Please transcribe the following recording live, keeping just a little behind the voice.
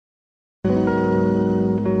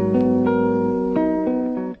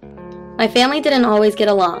My family didn't always get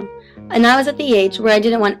along, and I was at the age where I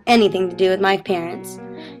didn't want anything to do with my parents.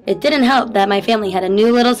 It didn't help that my family had a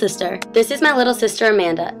new little sister. This is my little sister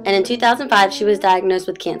Amanda, and in 2005 she was diagnosed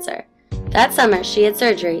with cancer. That summer she had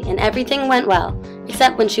surgery and everything went well,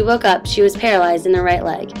 except when she woke up she was paralyzed in her right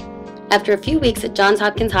leg. After a few weeks at Johns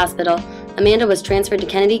Hopkins Hospital, Amanda was transferred to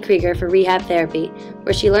Kennedy Krieger for rehab therapy,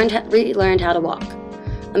 where she relearned how to walk.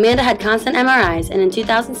 Amanda had constant MRIs, and in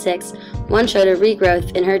 2006, one showed a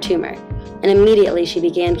regrowth in her tumor, and immediately she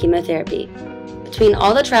began chemotherapy. Between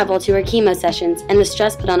all the travel to her chemo sessions and the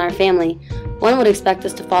stress put on our family, one would expect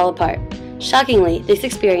us to fall apart. Shockingly, this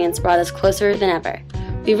experience brought us closer than ever.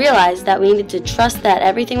 We realized that we needed to trust that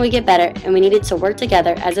everything would get better, and we needed to work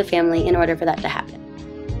together as a family in order for that to happen.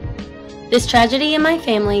 This tragedy in my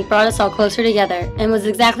family brought us all closer together and was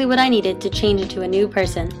exactly what I needed to change into a new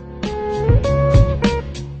person.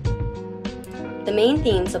 The main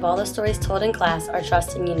themes of all the stories told in class are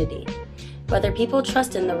trust and unity. Whether people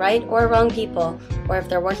trust in the right or wrong people, or if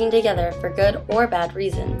they're working together for good or bad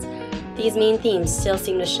reasons, these main themes still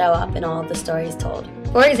seem to show up in all of the stories told.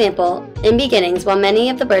 For example, in Beginnings, while many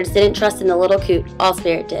of the birds didn't trust in the little coot,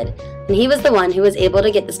 Allspirit did, and he was the one who was able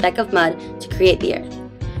to get the speck of mud to create the earth.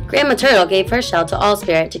 Grandma Turtle gave her shell to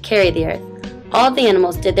Allspirit to carry the earth. All of the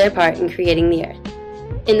animals did their part in creating the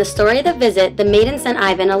earth. In the story The Visit, the maiden sent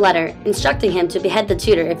Ivan a letter instructing him to behead the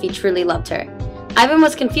tutor if he truly loved her. Ivan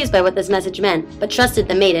was confused by what this message meant, but trusted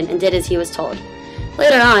the maiden and did as he was told.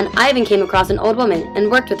 Later on, Ivan came across an old woman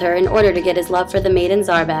and worked with her in order to get his love for the maiden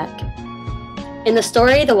Tsar back. In the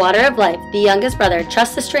story The Water of Life, the youngest brother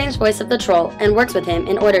trusts the strange voice of the troll and works with him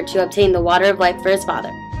in order to obtain the water of life for his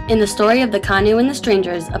father. In the story of the Kanu and the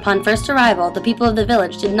Strangers, upon first arrival, the people of the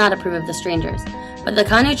village did not approve of the strangers, but the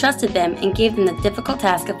Kanu trusted them and gave them the difficult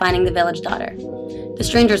task of finding the village daughter. The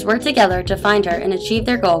strangers worked together to find her and achieve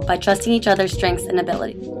their goal by trusting each other's strengths and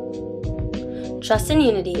abilities. Trust and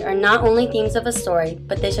unity are not only themes of a story,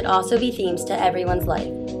 but they should also be themes to everyone's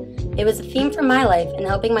life. It was a theme for my life in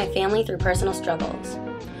helping my family through personal struggles.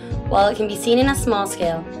 While it can be seen in a small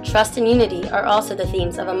scale, trust and unity are also the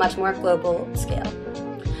themes of a much more global scale.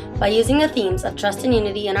 By using the themes of trust and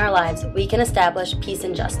unity in our lives, we can establish peace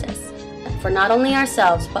and justice, for not only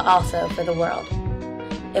ourselves, but also for the world.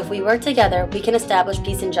 If we work together, we can establish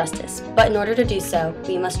peace and justice, but in order to do so,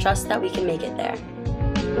 we must trust that we can make it there.